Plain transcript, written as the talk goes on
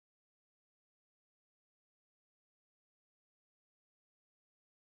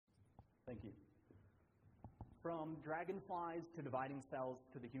Thank you. From dragonflies to dividing cells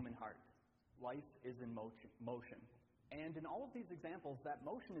to the human heart, life is in motion. And in all of these examples, that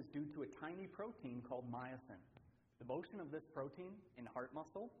motion is due to a tiny protein called myosin. The motion of this protein in heart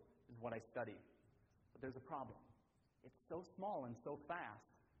muscle is what I study. But there's a problem. It's so small and so fast,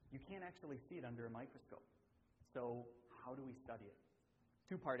 you can't actually see it under a microscope. So how do we study it?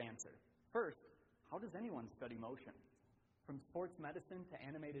 Two-part answer. First, how does anyone study motion? From sports medicine to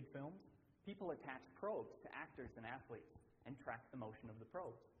animated films, people attach probes to actors and athletes and track the motion of the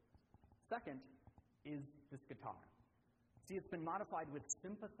probes. Second is this guitar. See, it's been modified with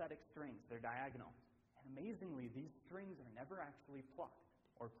sympathetic strings. They're diagonal. And amazingly, these strings are never actually plucked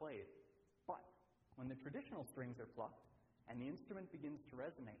or played. But when the traditional strings are plucked and the instrument begins to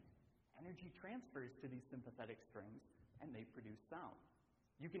resonate, energy transfers to these sympathetic strings and they produce sound.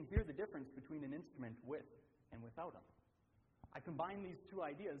 You can hear the difference between an instrument with and without them. I combine these two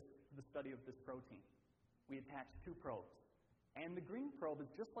ideas to the study of this protein. We attach two probes. And the green probe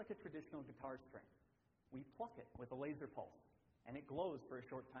is just like a traditional guitar string. We pluck it with a laser pulse, and it glows for a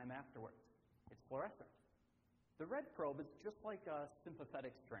short time afterwards. It's fluorescent. The red probe is just like a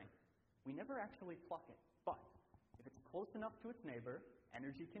sympathetic string. We never actually pluck it, but if it's close enough to its neighbor,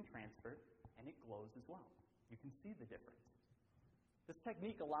 energy can transfer, and it glows as well. You can see the difference. This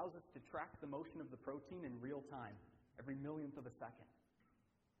technique allows us to track the motion of the protein in real time, every millionth of a second.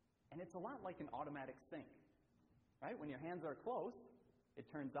 And it's a lot like an automatic sync. Right? When your hands are close, it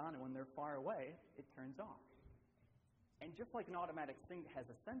turns on, and when they're far away, it turns off. And just like an automatic sync has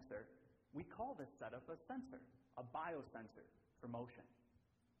a sensor, we call this setup a sensor, a biosensor for motion.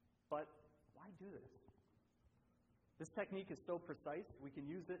 But why do this? This technique is so precise, we can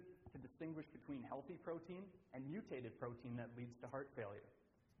use it to distinguish between healthy protein and mutated protein that leads to heart failure.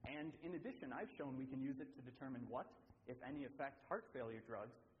 And in addition, I've shown we can use it to determine what, if any, effect heart failure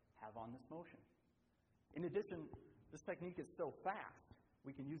drugs have on this motion. In addition, this technique is so fast,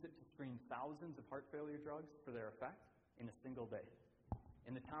 we can use it to screen thousands of heart failure drugs for their effect in a single day.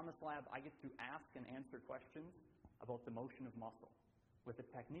 In the Thomas lab, I get to ask and answer questions about the motion of muscle with a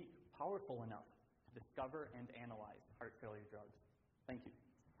technique powerful enough to discover and analyze heart failure drugs. Thank you.